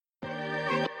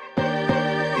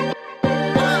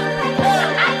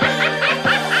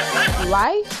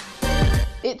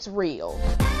Life, it's real.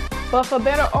 But for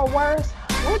better or worse,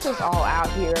 we're just all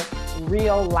out here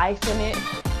real lifing it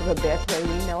the best way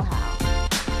we know how.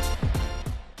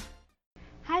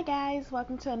 Hi guys,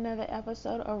 welcome to another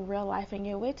episode of Real Lifing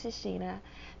It with Tashina.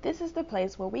 This is the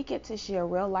place where we get to share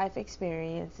real life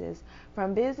experiences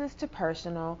from business to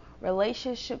personal,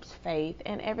 relationships, faith,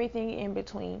 and everything in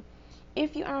between.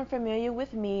 If you aren't familiar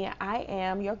with me, I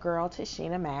am your girl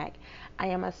Tashina Mack. I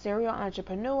am a serial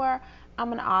entrepreneur.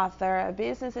 I'm an author, a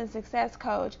business and success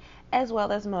coach, as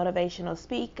well as motivational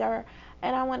speaker.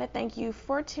 And I want to thank you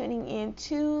for tuning in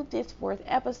to this fourth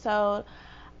episode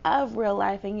of Real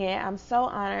Lifing It. I'm so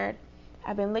honored.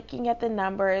 I've been looking at the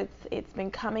numbers. It's been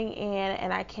coming in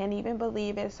and I can't even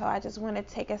believe it. So I just want to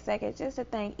take a second just to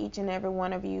thank each and every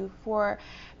one of you for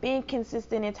being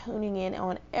consistent and tuning in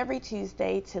on every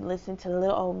Tuesday to listen to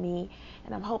little old me.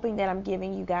 And I'm hoping that I'm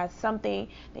giving you guys something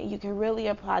that you can really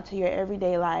apply to your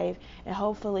everyday life and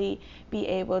hopefully be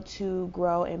able to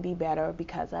grow and be better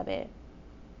because of it.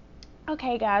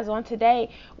 Okay guys, on today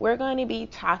we're going to be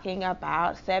talking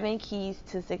about 7 keys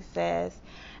to success,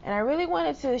 and I really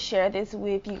wanted to share this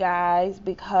with you guys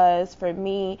because for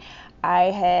me, I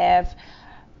have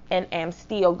and am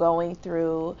still going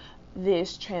through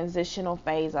this transitional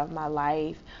phase of my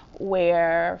life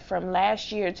where from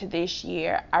last year to this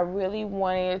year I really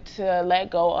wanted to let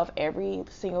go of every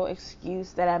single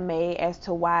excuse that I made as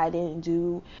to why I didn't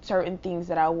do certain things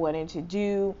that I wanted to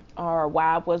do or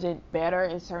why I wasn't better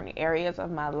in certain areas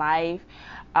of my life.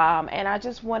 And I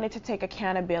just wanted to take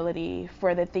accountability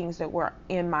for the things that were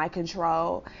in my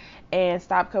control and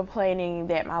stop complaining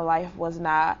that my life was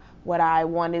not what I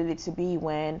wanted it to be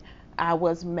when I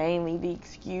was mainly the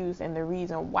excuse and the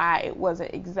reason why it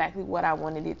wasn't exactly what I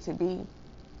wanted it to be.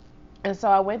 And so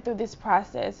I went through this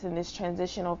process in this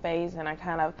transitional phase, and I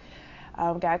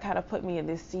God kind of put me in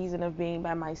this season of being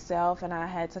by myself, and I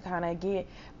had to kind of get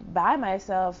by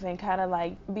myself and kind of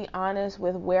like be honest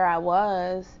with where I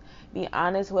was, be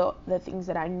honest with the things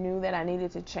that I knew that I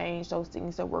needed to change, those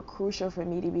things that were crucial for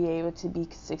me to be able to be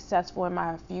successful in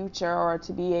my future or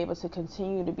to be able to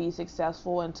continue to be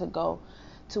successful and to go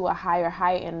to a higher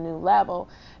height and a new level.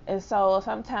 And so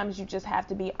sometimes you just have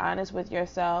to be honest with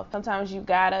yourself. Sometimes you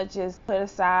gotta just put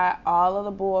aside all of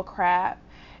the bull crap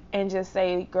and just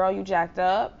say, girl, you jacked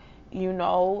up. You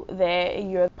know that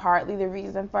you're partly the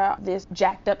reason for this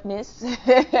jacked upness.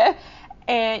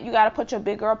 And you gotta put your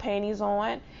big girl panties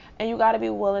on and you gotta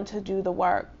be willing to do the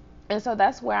work. And so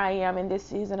that's where I am in this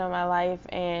season of my life.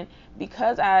 And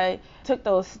because I took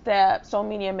those steps, so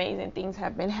many amazing things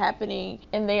have been happening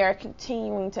and they are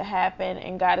continuing to happen.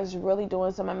 And God is really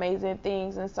doing some amazing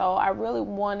things. And so I really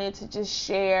wanted to just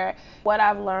share what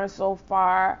I've learned so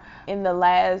far in the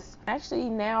last, actually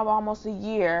now almost a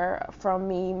year from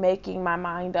me making my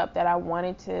mind up that I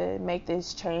wanted to make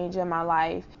this change in my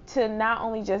life, to not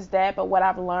only just that, but what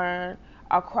I've learned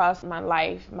across my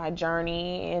life, my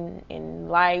journey in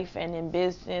life and in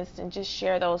business, and just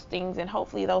share those things, and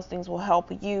hopefully those things will help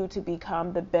you to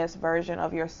become the best version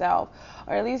of yourself,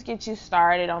 or at least get you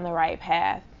started on the right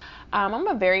path. I'm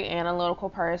a very analytical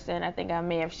person. I think I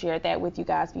may have shared that with you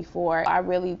guys before. I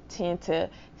really tend to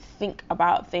think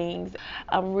about things.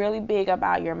 I'm really big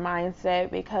about your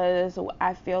mindset because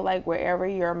I feel like wherever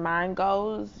your mind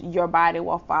goes, your body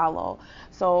will follow.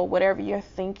 So whatever you're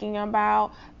thinking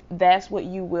about, that's what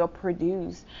you will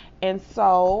produce. And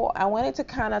so I wanted to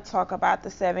kind of talk about the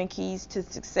 7 keys to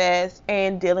success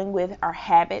and dealing with our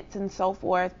habits and so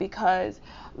forth, because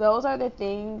those are the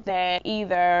things that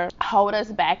either hold us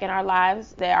back in our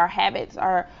lives, that our habits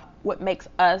are what makes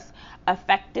us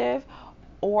effective,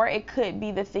 or it could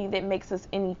be the thing that makes us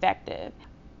ineffective.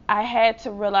 I had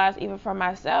to realize even for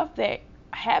myself that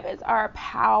habits are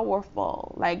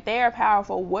powerful. Like, they are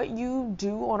powerful. What you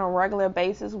do on a regular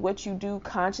basis, what you do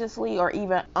consciously or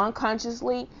even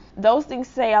unconsciously, those things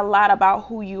say a lot about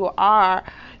who you are.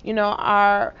 You know,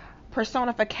 our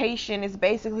personification is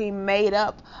basically made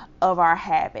up of our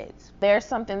habits. There's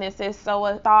something that says, sow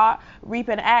a thought, reap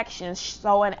an action.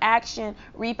 Sow an action,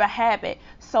 reap a habit.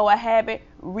 Sow a habit,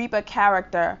 reap a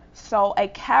character. Sow a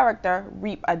character,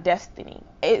 reap a destiny.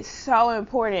 It's so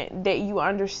important that you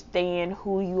understand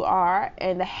who you are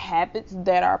and the habits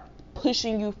that are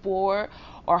pushing you forward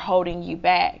or holding you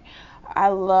back. I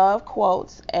love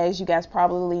quotes, as you guys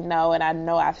probably know, and I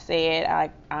know I've said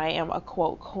I am a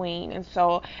quote queen. And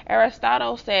so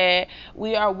Aristotle said,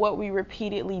 we are what we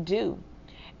repeatedly do.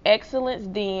 Excellence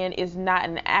then is not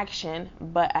an action,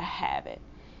 but a habit.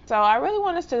 So I really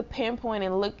want us to pinpoint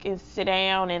and look and sit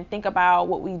down and think about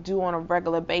what we do on a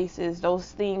regular basis,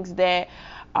 those things that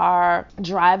are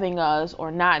driving us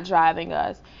or not driving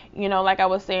us. Like I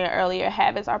was saying earlier,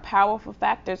 habits are powerful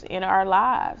factors in our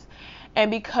lives. And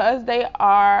because they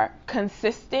are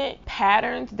consistent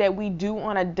patterns that we do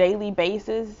on a daily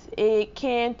basis, it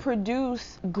can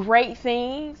produce great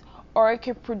things, or it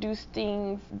can produce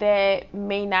things that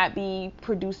may not be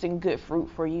producing good fruit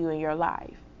for you in your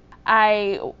life.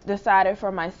 I decided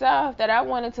for myself that I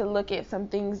wanted to look at some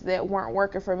things that weren't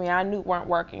working for me, I knew weren't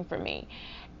working for me.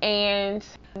 And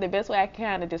the best way I can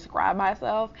kind of describe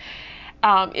myself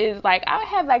is like I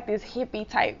have like this hippie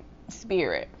type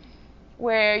spirit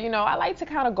where, I like to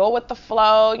kind of go with the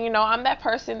flow. I'm that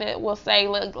person that will say,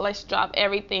 look, let's drop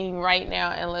everything right now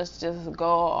and let's just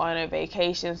go on a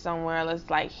vacation somewhere. Let's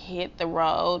like hit the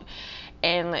road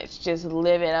and let's just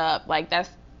live it up. Like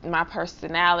that's my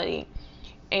personality.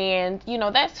 And,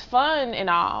 that's fun and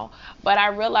all. But I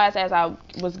realized as I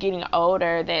was getting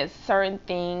older that certain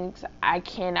things I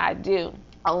cannot do.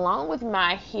 Along with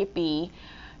my hippie,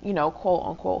 quote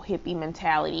unquote hippie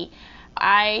mentality,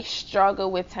 I struggle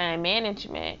with time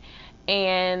management,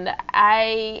 and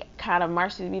I kind of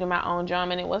marched to the beat of my own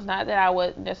drum. And it was not that I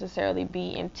would necessarily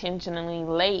be intentionally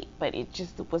late, but it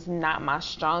just was not my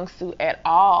strong suit at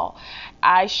all.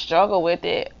 I struggle with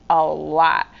it a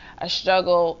lot. I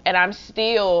struggle, and I'm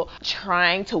still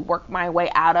trying to work my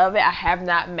way out of it. I have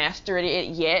not mastered it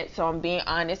yet, so I'm being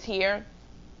honest here.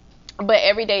 But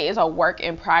every day is a work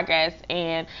in progress,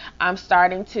 and I'm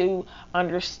starting to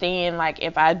understand, like,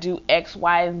 if I do X,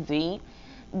 Y, and Z,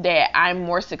 that I'm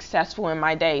more successful in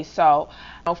my day. So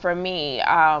for me,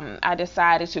 I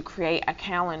decided to create a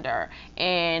calendar,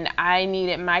 and I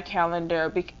needed my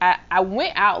calendar. I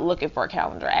went out looking for a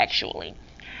calendar, actually.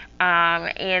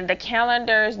 And the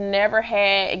calendars never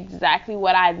had exactly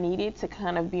what I needed to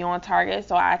kind of be on target.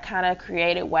 So I kind of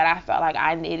created what I felt like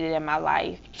I needed in my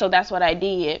life. So that's what I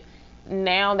did.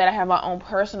 Now that I have my own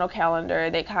personal calendar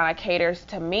that kind of caters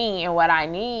to me and what I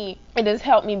need, it has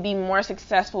helped me be more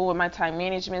successful with my time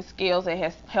management skills. It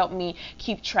has helped me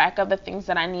keep track of the things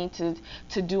that I need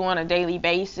to do on a daily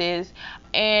basis.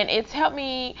 And it's helped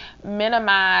me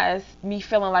minimize me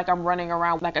feeling like I'm running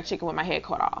around like a chicken with my head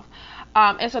cut off.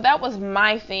 And so that was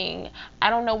my thing. I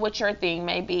don't know what your thing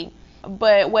may be,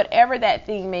 but whatever that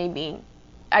thing may be,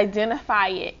 identify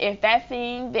it. If that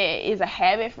thing that is a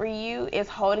habit for you is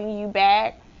holding you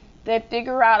back, then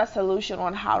figure out a solution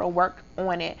on how to work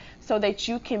on it so that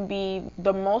you can be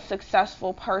the most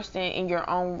successful person in your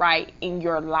own right in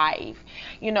your life.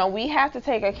 We have to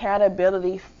take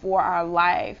accountability for our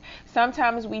life.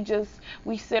 Sometimes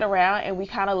we sit around and we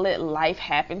kind of let life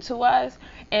happen to us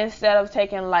instead of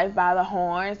taking life by the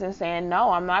horns and saying,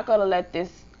 no, I'm not going to let this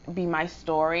be my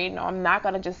story. No, I'm not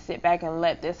going to just sit back and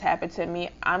let this happen to me.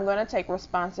 I'm going to take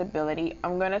responsibility.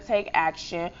 I'm going to take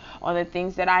action on the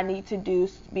things that I need to do,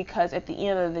 because at the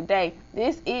end of the day,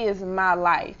 this is my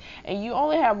life, and you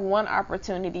only have one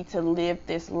opportunity to live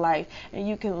this life, and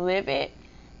you can live it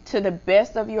to the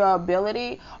best of your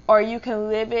ability, or you can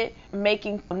live it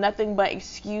making nothing but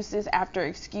excuses after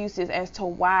excuses as to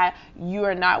why you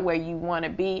are not where you want to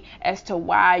be, as to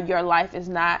why your life is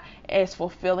not as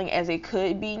fulfilling as it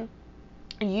could be.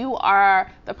 You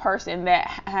are the person that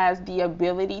has the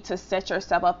ability to set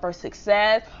yourself up for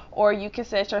success, or you can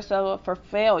set yourself up for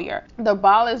failure. The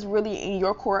ball is really in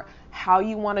your court. How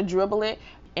you want to dribble it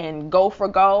and go for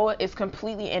goal is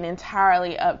completely and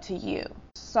entirely up to you.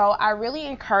 So I really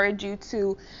encourage you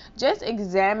to just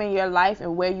examine your life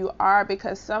and where you are,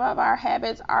 because some of our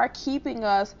habits are keeping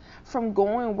us from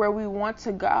going where we want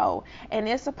to go. And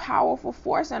it's a powerful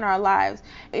force in our lives.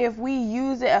 If we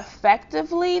use it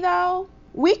effectively, though,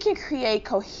 we can create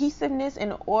cohesiveness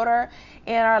and order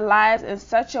in our lives in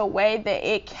such a way that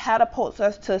it catapults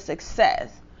us to success.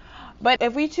 But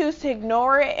if we choose to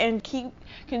ignore it and keep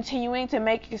continuing to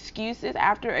make excuses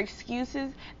after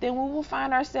excuses, then we will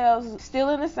find ourselves still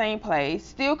in the same place,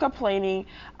 still complaining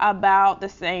about the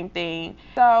same thing.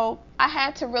 So I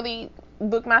had to really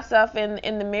look myself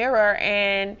in the mirror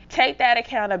and take that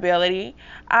accountability.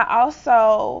 I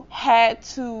also had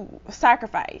to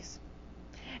sacrifice.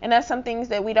 And that's some things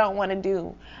that we don't want to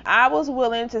do. I was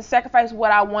willing to sacrifice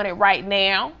what I wanted right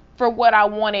now for what I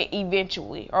wanted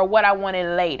eventually, or what I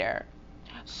wanted later.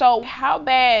 So how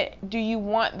bad do you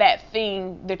want that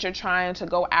thing that you're trying to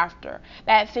go after?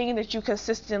 That thing that you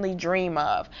consistently dream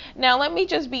of? Now, let me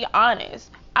just be honest.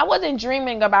 I wasn't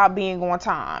dreaming about being on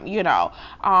time,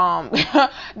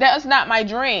 That's not my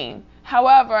dream.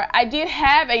 However, I did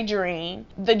have a dream.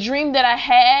 The dream that I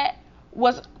had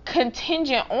was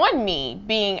contingent on me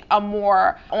being a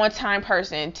more on-time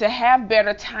person, to have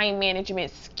better time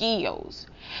management skills.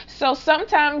 So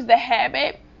sometimes the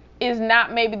habit is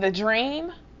not maybe the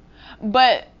dream,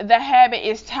 but the habit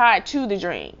is tied to the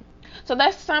dream. So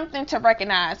that's something to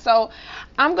recognize. So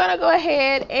I'm going to go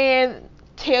ahead and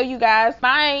tell you guys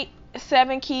my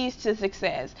 7 keys to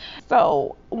success.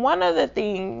 So one of the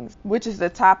things, which is the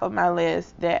top of my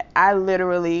list, that I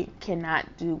literally cannot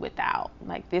do without,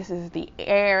 like, this is the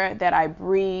air that I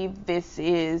breathe, this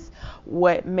is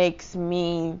what makes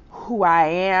me who I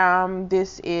am,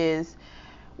 this is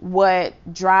what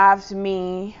drives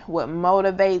me, what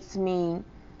motivates me,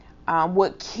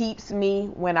 what keeps me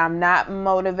when I'm not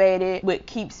motivated, what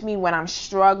keeps me when I'm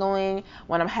struggling,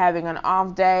 when I'm having an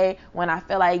off day, when I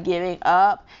feel like giving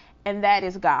up, and that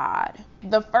is God.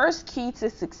 The first key to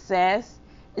success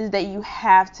is that you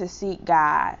have to seek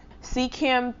God. Seek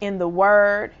Him in the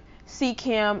Word, seek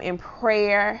Him in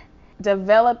prayer.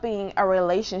 Developing a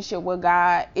relationship with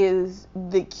God is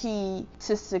the key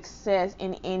to success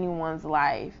in anyone's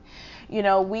life. You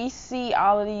know, we see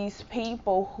all of these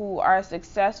people who are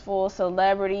successful,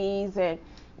 celebrities, and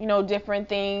different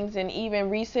things. And even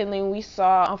recently we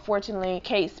saw, unfortunately,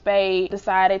 Kate Spade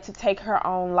decided to take her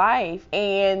own life,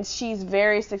 and she's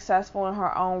very successful in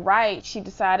her own right. She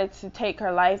decided to take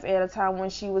her life at a time when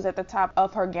she was at the top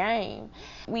of her game.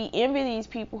 We envy these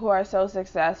people who are so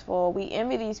successful. We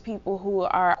envy these people who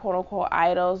are quote unquote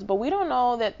idols, but we don't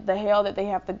know that the hell that they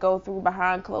have to go through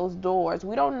behind closed doors.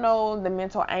 We don't know the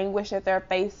mental anguish that they're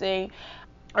facing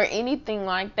or anything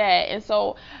like that. And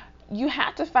so you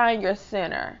have to find your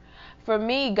center. For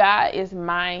me, God is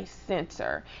my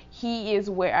center. He is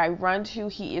where I run to.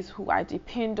 He is who I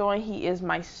depend on. He is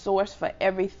my source for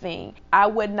everything. I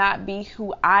would not be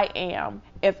who I am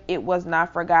if it was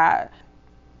not for God.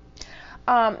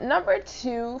 Number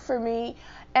 2 for me,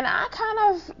 and I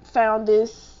kind of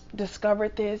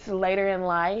discovered this later in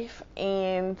life,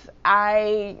 and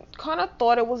I kind of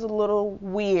thought it was a little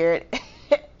weird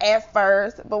at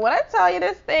first, but when I tell you,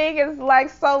 this thing is like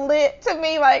so lit to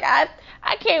me, like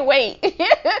I can't wait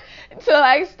to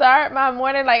like start my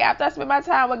morning, like after I spend my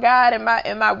time with God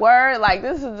and my word. Like,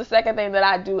 this is the second thing that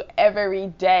I do every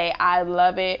day. I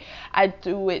love it. I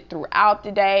do it throughout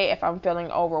the day if I'm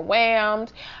feeling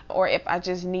overwhelmed or if I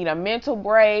just need a mental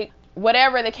break,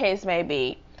 whatever the case may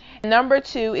be. Number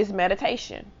 2 is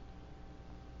meditation.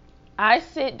 I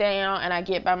sit down and I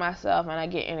get by myself and I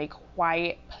get in a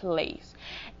quiet place.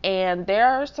 And there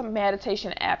are some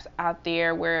meditation apps out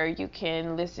there where you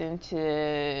can listen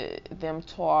to them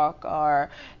talk,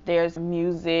 or there's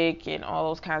music and all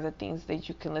those kinds of things that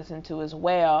you can listen to as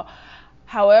well.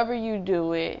 However you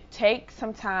do it, take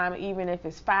some time, even if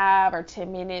it's 5 or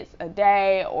 10 minutes a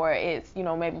day, or it's,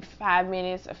 maybe 5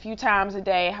 minutes a few times a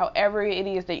day, whatever it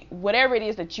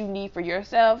is that you need for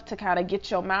yourself to kind of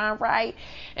get your mind right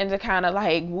and to kind of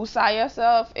like woosah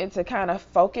yourself and to kind of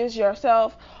focus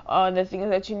yourself on the things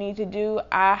that you need to do.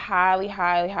 I highly,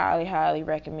 highly, highly, highly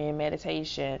recommend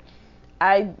meditation.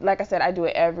 Like I said, I do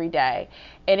it every day,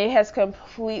 and it has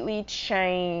completely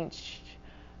changed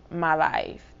my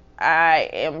life. I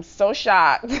am so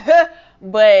shocked,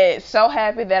 but so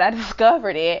happy that I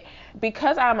discovered it.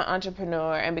 Because I'm an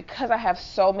entrepreneur and because I have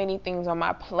so many things on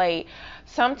my plate,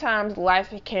 sometimes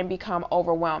life can become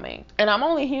overwhelming. And I'm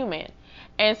only human.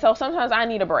 And so sometimes I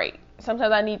need a break.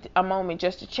 Sometimes I need a moment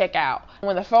just to check out.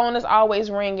 When the phone is always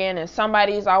ringing and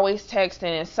somebody's always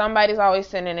texting and somebody's always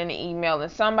sending an email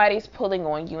and somebody's pulling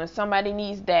on you and somebody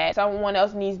needs that, someone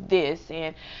else needs this,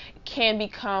 and it can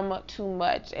become too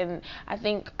much. And I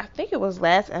think it was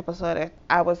last episode that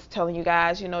I was telling you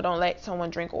guys, don't let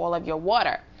someone drink all of your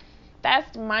water.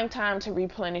 That's my time to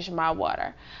replenish my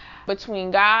water. Between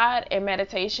God and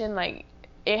meditation, like,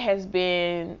 it has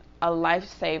been a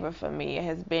lifesaver for me. It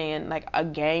has been like a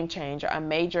game changer, a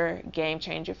major game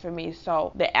changer for me.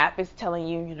 So the app is telling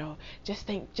you,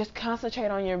 just concentrate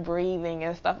on your breathing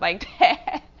and stuff like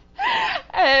that.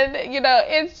 And,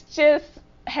 it's just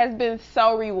has been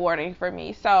so rewarding for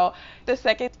me. So the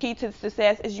second key to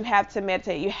success is you have to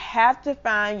meditate. You have to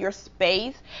find your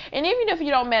space. And even if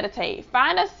you don't meditate,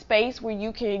 find a space where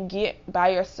you can get by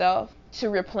yourself to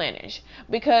replenish.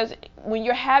 Because when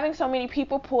you're having so many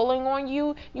people pulling on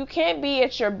you, you can't be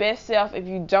at your best self if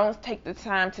you don't take the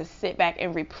time to sit back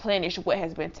and replenish what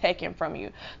has been taken from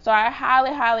you. So I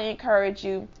highly, highly encourage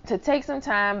you to take some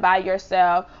time by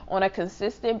yourself on a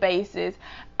consistent basis.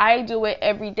 I do it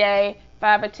every day,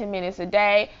 5 or 10 minutes a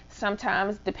day.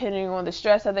 Sometimes, depending on the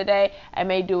stress of the day, I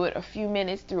may do it a few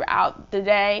minutes throughout the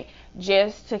day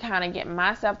just to kind of get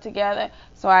myself together.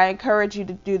 So I encourage you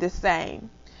to do the same.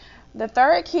 The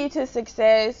third key to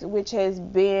success, which has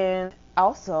been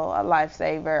also a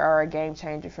lifesaver, or a game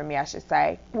changer for me, I should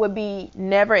say, would be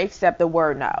never accept the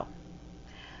word no.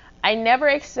 I never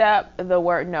accept the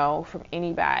word no from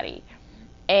anybody.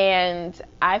 And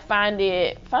I find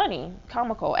it funny,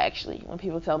 comical actually, when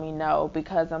people tell me no,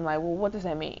 because I'm like, well, what does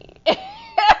that mean?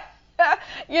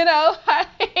 you know,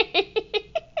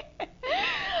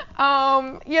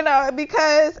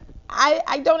 because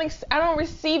I don't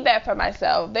receive that for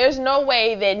myself. There's no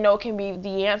way that no can be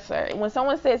the answer. When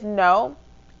someone says no,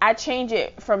 I change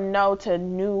it from no to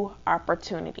new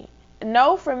opportunity.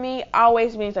 No for me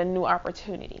always means a new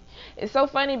opportunity. It's so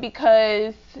funny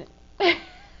because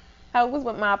I was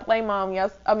with my play mom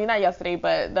not yesterday,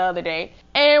 but the other day,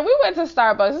 and we went to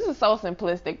Starbucks. This is so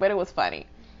simplistic, but it was funny.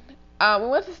 We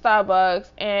went to Starbucks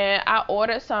and I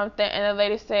ordered something, and the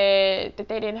lady said that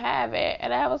they didn't have it,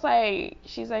 and I was like,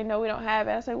 she's like, no, we don't have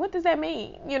it. I said, what does that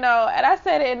mean? And I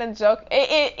said it in a joke.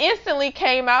 It instantly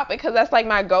came out because that's like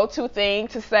my go-to thing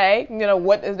to say.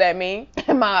 What does that mean?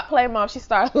 And my play mom, she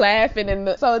started laughing,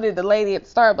 and so did the lady at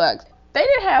Starbucks. They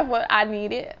didn't have what I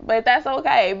needed, but that's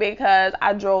okay because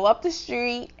I drove up the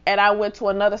street and I went to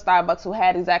another Starbucks who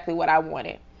had exactly what I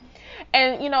wanted.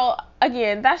 And,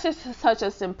 again, that's just such a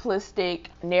simplistic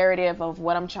narrative of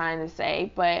what I'm trying to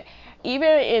say. But even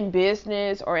in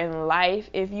business or in life,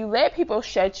 if you let people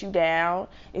shut you down,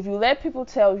 if you let people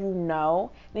tell you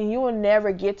no, then you will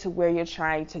never get to where you're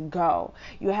trying to go.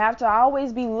 You have to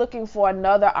always be looking for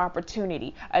another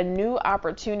opportunity, a new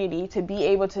opportunity to be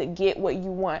able to get what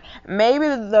you want. Maybe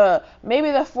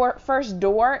the first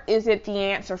door isn't the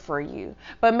answer for you,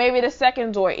 but maybe the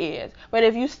second door is. But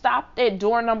if you stop at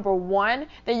door number 1,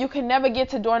 then you can never get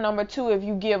to door number 2 if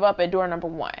you give up at door number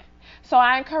 1. So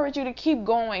I encourage you to keep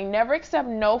going. Never accept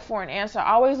no for an answer.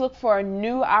 Always look for a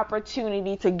new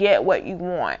opportunity to get what you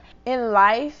want. In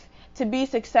life, to be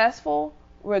successful,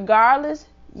 regardless,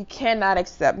 you cannot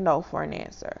accept no for an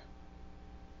answer.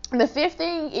 The 5th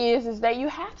thing is that you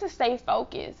have to stay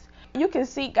focused. You can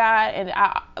seek God, and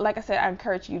like I said, I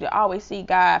encourage you to always seek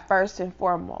God first and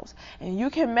foremost. And you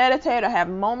can meditate or have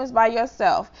moments by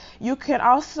yourself. You can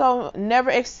also never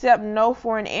accept no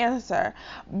for an answer.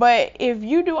 But if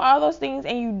you do all those things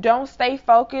and you don't stay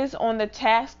focused on the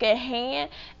task at hand,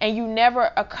 and you never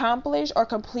accomplish or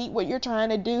complete what you're trying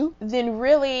to do, then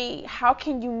really, how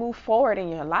can you move forward in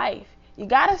your life? You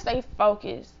got to stay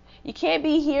focused. You can't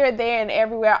be here, there, and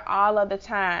everywhere all of the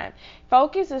time.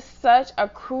 Focus is such a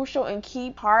crucial and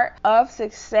key part of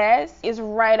success. It's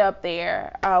right up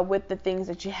there with the things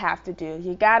that you have to do.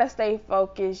 You got to stay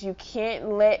focused. You can't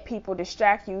let people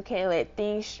distract you. You can't let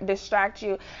things distract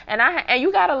you. And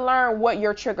you got to learn what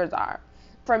your triggers are.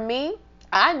 For me,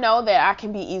 I know that I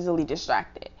can be easily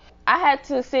distracted. I had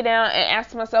to sit down and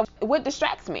ask myself, what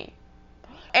distracts me?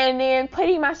 And then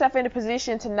putting myself in a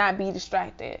position to not be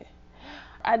distracted.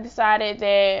 I decided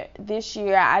that this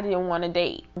year I didn't want to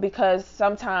date because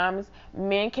sometimes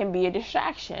men can be a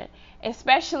distraction,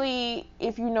 especially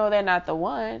if you know they're not the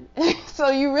one. So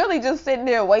you really just sitting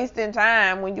there wasting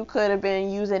time when you could have been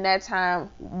using that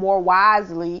time more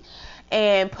wisely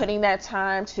and putting that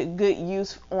time to good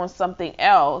use on something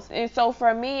else. And so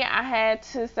for me, I had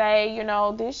to say,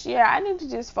 this year I need to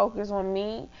just focus on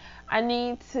me. I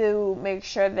need to make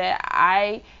sure that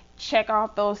I check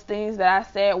off those things that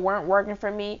I said weren't working for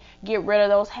me, get rid of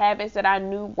those habits that I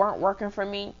knew weren't working for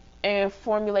me, and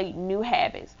formulate new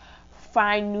habits.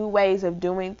 Find new ways of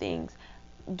doing things.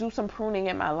 Do some pruning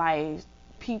in my life.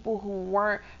 People who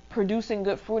weren't producing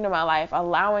good fruit in my life,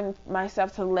 allowing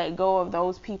myself to let go of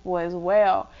those people as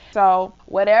well. So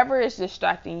whatever is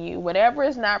distracting you, whatever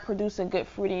is not producing good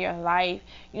fruit in your life,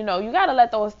 you got to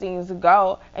let those things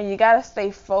go, and you got to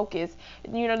stay focused.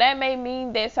 That may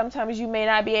mean that sometimes you may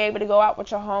not be able to go out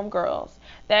with your homegirls.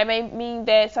 That may mean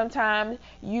that sometimes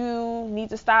you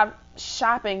need to stop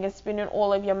shopping and spending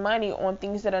all of your money on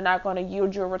things that are not going to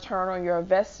yield you a return on your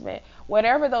investment.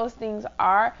 Whatever those things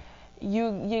are,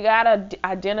 you gotta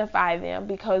identify them,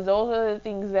 because those are the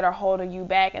things that are holding you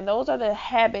back, and those are the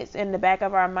habits in the back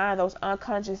of our mind, those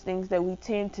unconscious things that we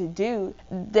tend to do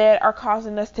that are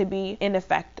causing us to be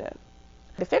ineffective.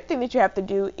 The 5th thing that you have to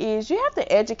do is you have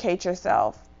to educate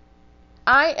yourself.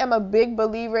 I am a big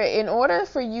believer, in order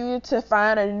for you to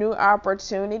find a new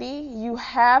opportunity, you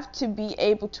have to be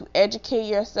able to educate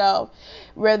yourself,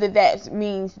 whether that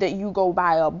means that you go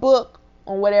buy a book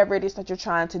on whatever it is that you're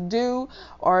trying to do,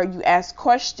 or you ask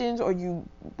questions, or you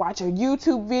watch a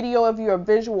YouTube video if you're a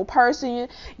visual person,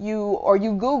 or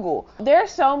you Google. There are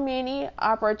so many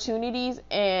opportunities,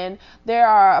 and there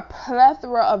are a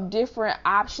plethora of different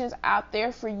options out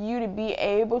there for you to be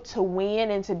able to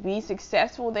win and to be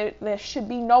successful. There should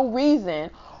be no reason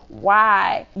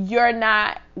why you're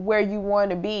not where you want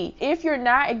to be. If you're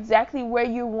not exactly where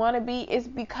you want to be, it's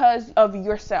because of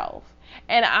yourself.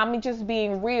 And I'm just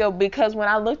being real, because when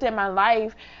I looked at my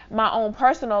life, my own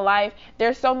personal life,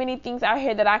 there's so many things out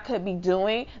here that I could be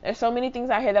doing. There's so many things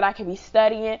out here that I could be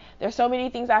studying. There's so many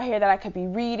things out here that I could be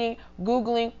reading,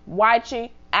 Googling, watching,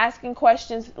 asking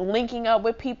questions, linking up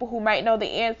with people who might know the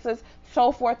answers,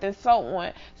 so forth and so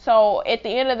on. So at the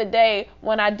end of the day,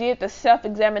 when I did the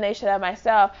self-examination of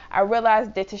myself, I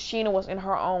realized that Tashina was in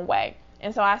her own way.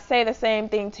 And so I say the same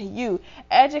thing to you.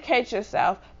 Educate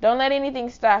yourself. Don't let anything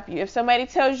stop you. If somebody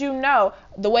tells you no,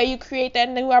 the way you create that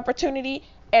new opportunity,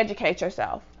 educate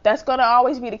yourself. That's going to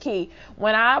always be the key.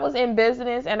 When I was in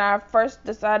business and I first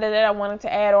decided that I wanted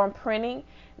to add on printing,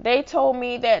 they told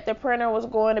me that the printer was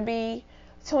going to be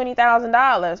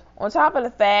 $20,000, on top of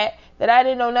the fact that I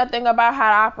didn't know nothing about how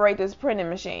to operate this printing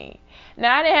machine.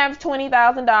 Now, I didn't have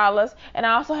 $20,000, and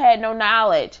I also had no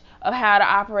knowledge of how to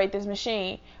operate this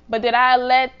machine. But did I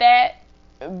let that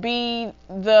be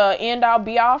the end all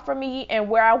be all for me and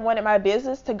where I wanted my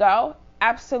business to go?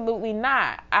 Absolutely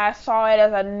not. I saw it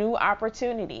as a new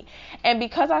opportunity. And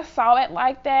because I saw it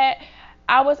like that,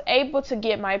 I was able to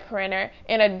get my printer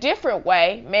in a different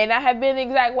way. May not have been the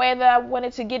exact way that I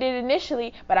wanted to get it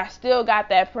initially, but I still got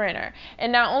that printer.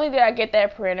 And not only did I get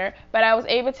that printer, but I was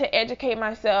able to educate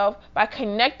myself by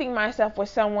connecting myself with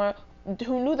someone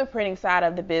who knew the printing side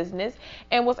of the business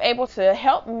and was able to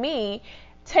help me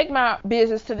take my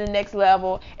business to the next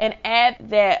level and add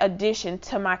that addition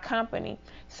to my company.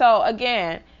 So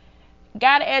again,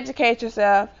 gotta educate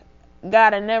yourself,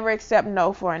 gotta never accept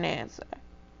no for an answer.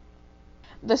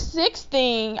 The sixth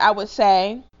thing I would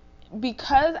say,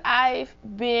 because I've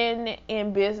been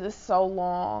in business so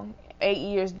long, 8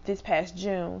 years this past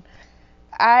June,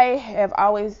 I have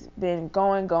always been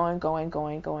going, like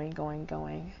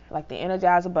the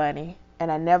Energizer Bunny,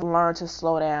 and I never learned to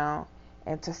slow down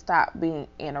and to stop being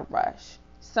in a rush.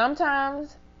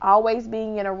 Sometimes always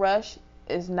being in a rush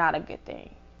is not a good thing.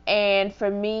 And for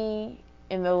me,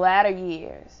 in the latter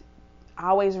years,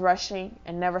 always rushing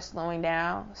and never slowing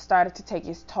down started to take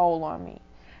its toll on me.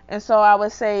 And so I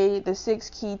would say the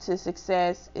sixth key to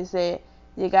success is that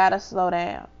you gotta slow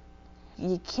down.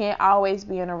 You can't always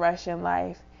be in a rush in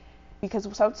life, because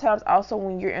sometimes also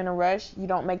when you're in a rush, you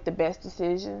don't make the best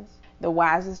decisions, the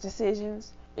wisest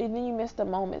decisions, and then you miss the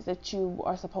moments that you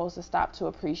are supposed to stop to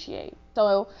appreciate.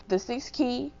 So the sixth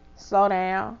key, slow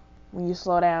down. When you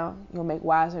slow down, you'll make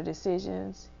wiser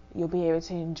decisions. You'll be able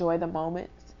to enjoy the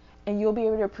moments, and you'll be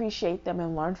able to appreciate them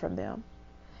and learn from them.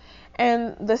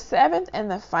 And the seventh and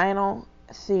the final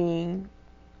thing,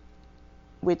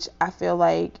 which I feel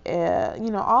like,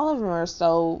 all of them are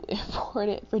so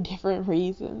important for different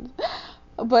reasons.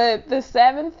 But the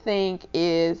seventh thing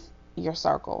is your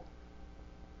circle.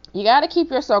 You got to keep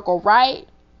your circle right,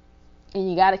 and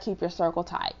you got to keep your circle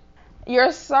tight.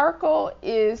 Your circle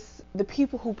is the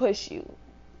people who push you,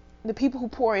 the people who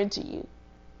pour into you.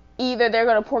 Either they're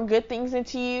going to pour good things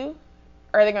into you,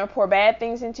 or they're going to pour bad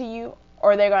things into you,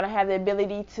 or they're going to have the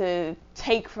ability to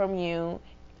take from you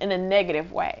in a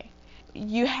negative way.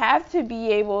 You have to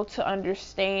be able to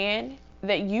understand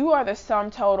that you are the sum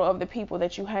total of the people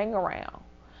that you hang around.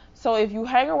 So if you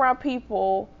hang around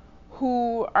people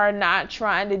who are not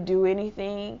trying to do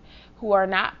anything, who are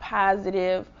not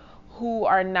positive, who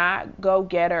are not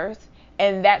go-getters,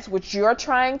 and that's what you're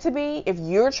trying to be, if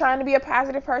you're trying to be a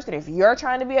positive person, if you're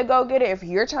trying to be a go-getter, if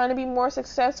you're trying to be more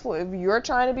successful, if you're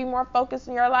trying to be more focused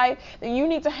in your life, then you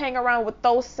need to hang around with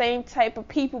those same type of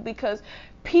people, because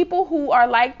people who are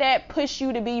like that push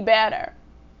you to be better.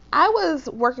 I was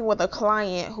working with a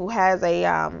client who has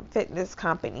a fitness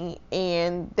company,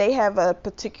 and they have a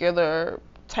particular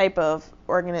type of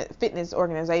fitness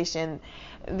organization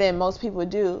than most people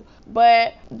do.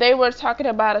 But they were talking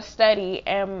about a study,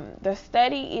 and the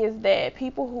study is that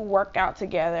people who work out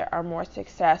together are more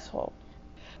successful.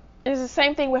 It's the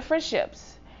same thing with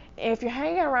friendships. If you're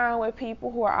hanging around with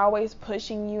people who are always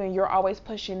pushing you and you're always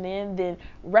pushing them, then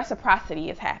reciprocity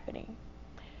is happening.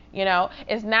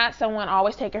 It's not someone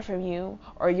always taking from you,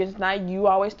 or it's not you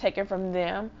always taking from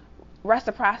them.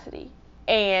 Reciprocity.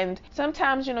 And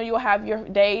sometimes, you'll have your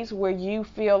days where you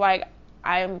feel like,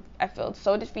 I feel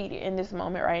so defeated in this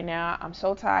moment right now. I'm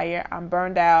so tired. I'm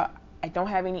burned out. I don't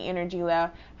have any energy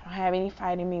left. I don't have any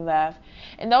fight in me left.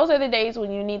 And those are the days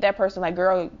when you need that person like,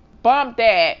 girl, bump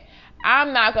that.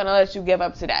 I'm not going to let you give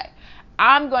up today.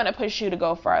 I'm going to push you to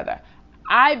go further.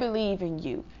 I believe in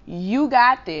you. You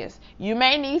got this. You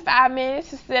may need 5 minutes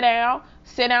to sit down.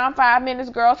 Sit down 5 minutes,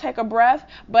 girl, take a breath.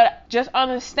 But just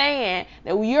understand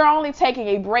that you're only taking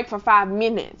a break for 5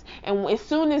 minutes. And as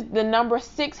soon as the number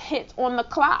 6 hits on the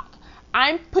clock,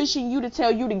 I'm pushing you to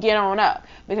tell you to get on up,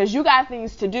 because you got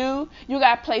things to do, you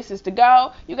got places to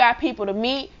go, you got people to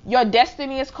meet, your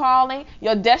destiny is calling,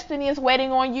 your destiny is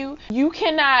waiting on you. You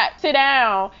cannot sit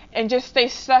down and just stay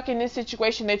stuck in this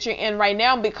situation that you're in right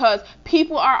now, because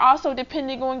people are also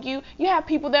depending on you. You have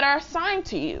people that are assigned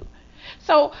to you.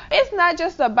 So it's not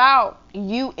just about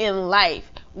you in life.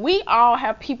 We all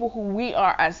have people who we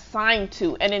are assigned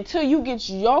to. And until you get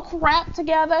your crap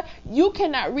together, you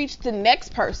cannot reach the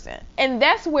next person. And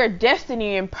that's where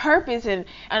destiny and purpose and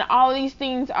all these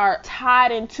things are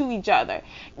tied into each other.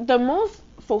 The most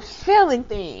fulfilling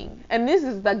thing, and this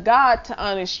is the God to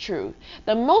honest truth,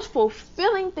 the most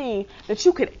fulfilling thing that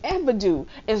you could ever do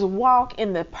is walk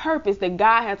in the purpose that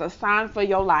God has assigned for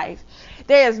your life.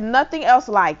 There is nothing else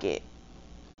like it.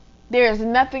 There is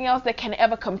nothing else that can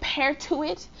ever compare to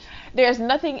it. There's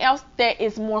nothing else that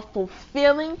is more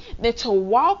fulfilling than to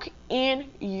walk in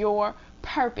your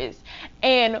purpose.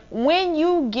 And when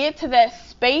you get to that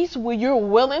space where you're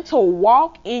willing to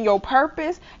walk in your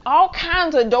purpose, all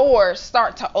kinds of doors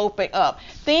start to open up.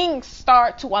 Things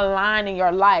start to align in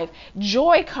your life.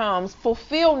 Joy comes,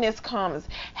 fulfillment comes,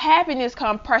 happiness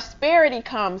comes, prosperity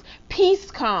comes,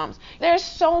 peace comes. There's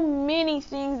so many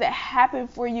things that happen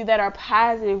for you that are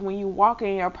positive when you walk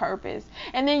in your purpose.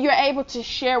 And then you're able to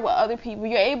share with other people.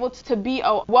 You're able to be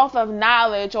a wealth of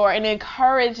knowledge or an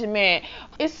encouragement.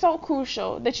 It's so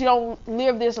crucial that you don't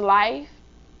live this life.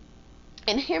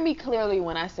 And hear me clearly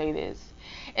when I say this.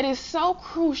 It is so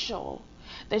crucial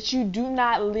that you do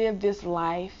not live this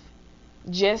life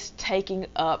just taking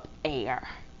up air.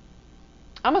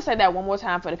 I'm going to say that one more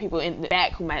time for the people in the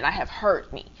back who might not have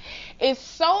heard me. It's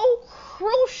so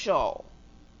crucial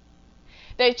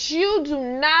that you do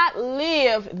not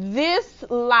live this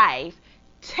life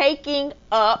taking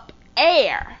up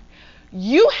air.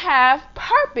 You have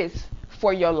purpose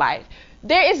for your life.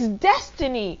 There is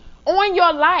destiny on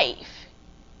your life.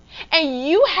 And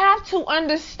you have to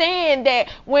understand that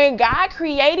when God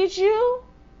created you,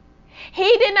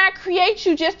 He did not create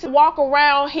you just to walk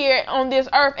around here on this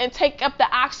earth and take up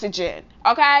the oxygen,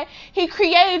 okay? He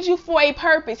created you for a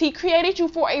purpose. He created you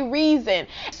for a reason.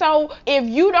 So if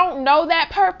you don't know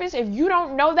that purpose, if you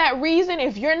don't know that reason,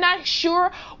 if you're not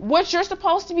sure what you're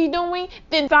supposed to be doing,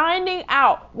 then finding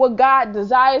out what God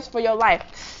desires for your life,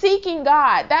 seeking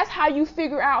God, that's how you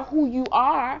figure out who you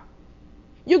are.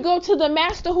 You go to the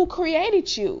master who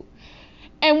created you.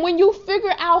 And when you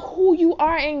figure out who you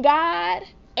are in God,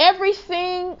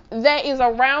 everything that is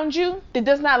around you that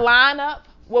does not line up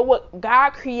with what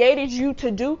God created you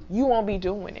to do, you won't be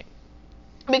doing it.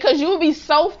 Because you'll be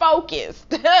so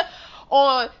focused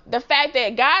on the fact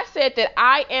that God said that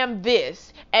I am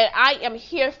this and I am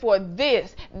here for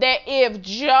this, that if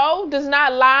Joe does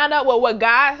not line up with what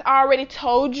God already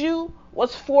told you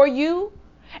was for you,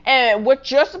 and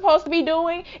what you're supposed to be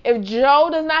doing, if Joe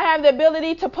does not have the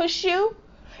ability to push you,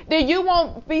 then you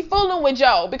won't be fooling with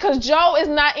Joe, because Joe is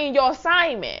not in your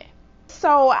assignment.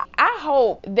 So I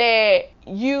hope that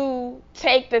you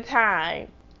take the time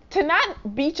to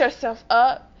not beat yourself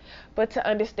up, but to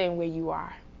understand where you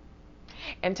are.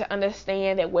 And to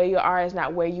understand that where you are is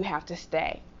not where you have to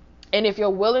stay. And if you're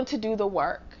willing to do the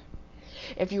work,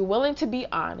 if you're willing to be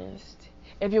honest,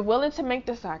 if you're willing to make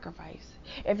the sacrifice,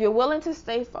 if you're willing to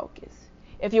stay focused,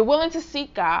 if you're willing to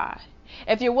seek God,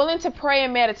 if you're willing to pray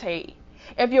and meditate,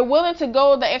 if you're willing to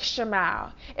go the extra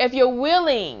mile, if you're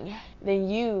willing, then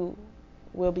you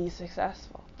will be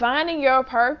successful. Finding your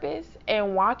purpose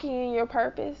and walking in your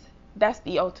purpose, that's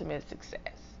the ultimate success.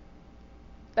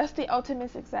 That's the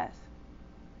ultimate success.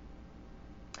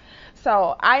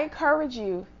 So I encourage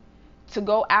you to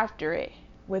go after it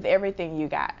with everything you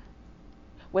got,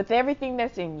 with everything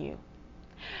that's in you.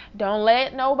 Don't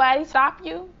let nobody stop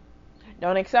you.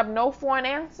 Don't accept no for an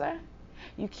answer.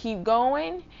 You keep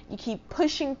going. You keep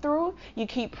pushing through. You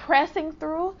keep pressing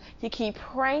through. You keep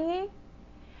praying.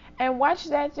 And watch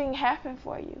that thing happen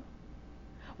for you.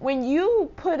 When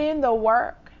you put in the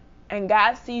work and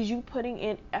God sees you putting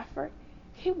in effort,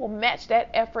 He will match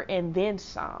that effort and then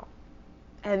some.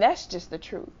 And that's just the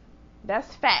truth.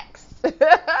 That's facts.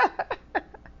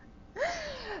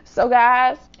 So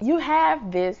guys, you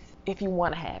have this if you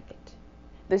want to have it.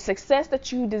 The success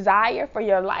that you desire for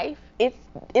your life,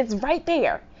 it's right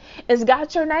there. It's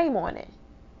got your name on it.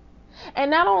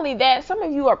 And not only that, some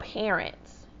of you are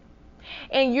parents.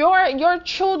 And your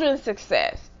children's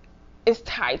success is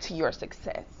tied to your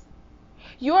success.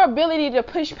 Your ability to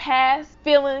push past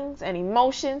feelings and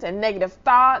emotions and negative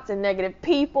thoughts and negative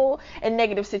people and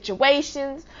negative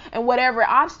situations and whatever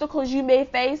obstacles you may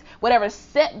face, whatever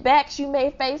setbacks you may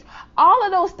face, all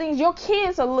of those things, your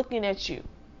kids are looking at you.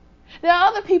 There are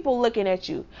other people looking at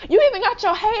you. You even got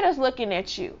your haters looking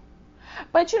at you.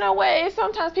 But you know what?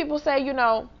 Sometimes people say,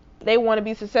 they want to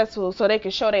be successful so they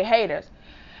can show their haters.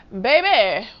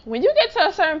 Baby, when you get to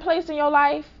a certain place in your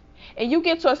life and you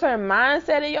get to a certain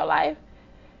mindset in your life,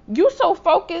 you so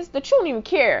focused that you don't even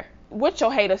care what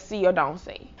your haters see or don't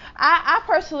see. I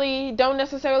personally don't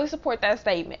necessarily support that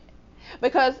statement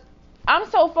because I'm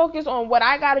so focused on what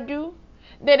I got to do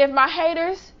that if my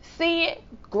haters see it,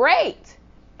 great.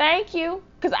 Thank you.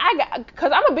 Because I'm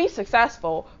going to be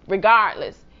successful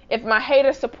regardless. If my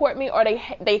haters support me or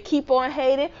they keep on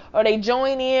hating or they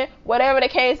join in, whatever the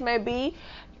case may be,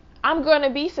 I'm going to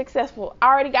be successful. I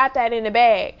already got that in the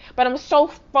bag. But I'm so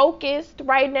focused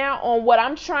right now on what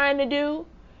I'm trying to do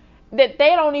that they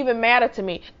don't even matter to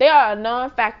me. They are a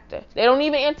non-factor. They don't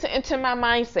even enter into my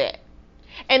mindset.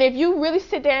 And if you really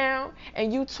sit down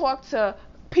and you talk to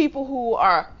people who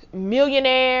are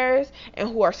millionaires and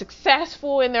who are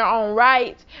successful in their own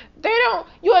rights, you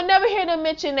will never hear them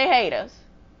mention their haters.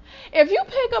 If you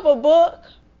pick up a book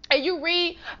and you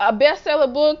read a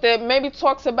bestseller book that maybe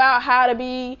talks about how to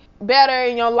be better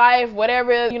in your life,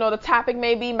 whatever, the topic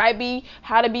might be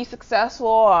how to be successful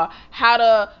or how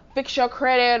to fix your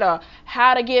credit or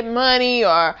how to get money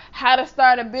or how to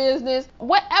start a business,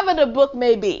 whatever the book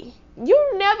may be,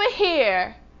 you never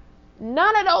hear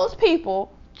none of those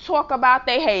people talk about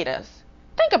their haters.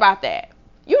 Think about that.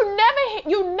 You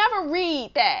never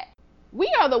read that.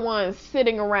 We are the ones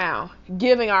sitting around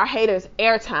giving our haters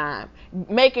airtime,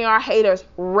 making our haters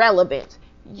relevant.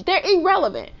 They're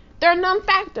irrelevant. They're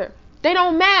non-factor. They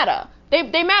don't matter.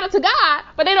 They matter to God,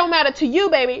 but they don't matter to you,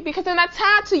 baby, because they're not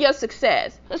tied to your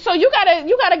success. So you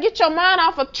gotta get your mind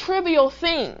off of trivial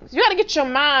things. You gotta get your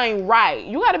mind right.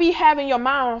 You gotta be having your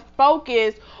mind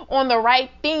focused on the right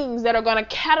things that are gonna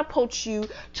catapult you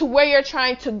to where you're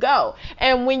trying to go.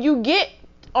 And when you get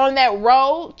on that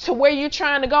road to where you're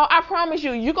trying to go, I promise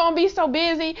you're gonna be so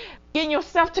busy getting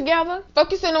yourself together,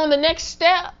 focusing on the next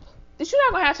step, that you're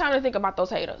not gonna have time to think about those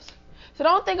haters. So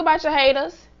don't think about your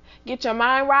haters. Get your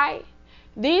mind right.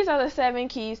 These are the 7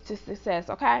 keys to success,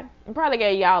 okay? I probably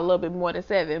gave y'all a little bit more than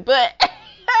 7, but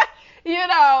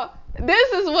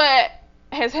this is what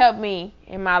has helped me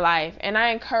in my life, and I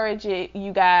encourage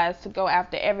you guys to go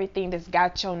after everything that's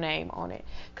got your name on it,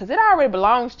 because it already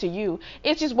belongs to you.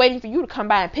 It's just waiting for you to come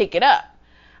by and pick it up.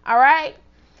 All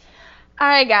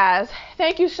right, guys,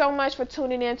 thank you so much for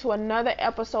tuning in to another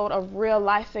episode of Real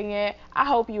Lifing It. I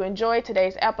hope you enjoyed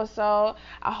today's episode.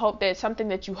 I hope that something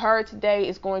that you heard today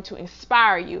is going to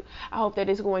inspire you. I hope that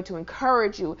it's going to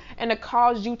encourage you and to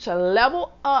cause you to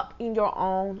level up in your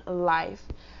own life.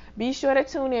 Be sure to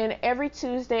tune in every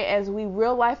Tuesday as we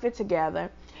real life it together.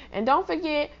 And don't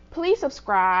forget, please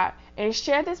subscribe and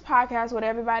share this podcast with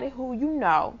everybody who you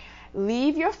know.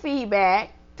 Leave your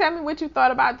feedback. Tell me what you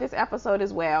thought about this episode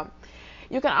as well.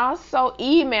 You can also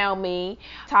email me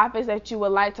topics that you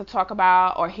would like to talk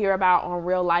about or hear about on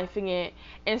Real Lifing It.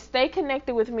 And stay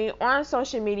connected with me on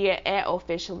social media at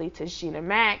officially Tashina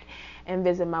Mack. And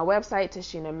visit my website,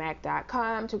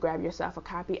 tashinamack.com, to grab yourself a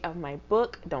copy of my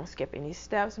book, Don't Skip Any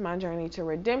Steps, My Journey to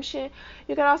Redemption.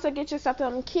 You can also get yourself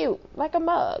something cute, like a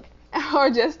mug, or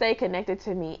just stay connected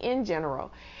to me in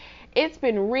general. It's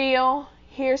been real.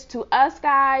 Here's to us,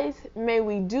 guys. May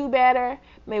we do better,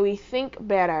 may we think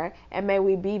better, and may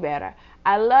we be better.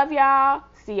 I love y'all.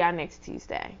 See y'all next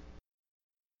Tuesday.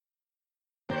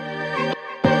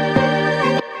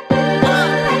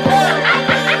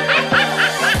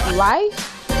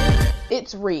 Life,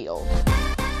 it's real.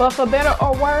 But for better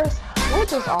or worse, we're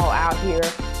just all out here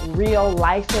real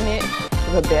life in it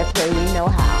the best way we know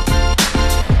how.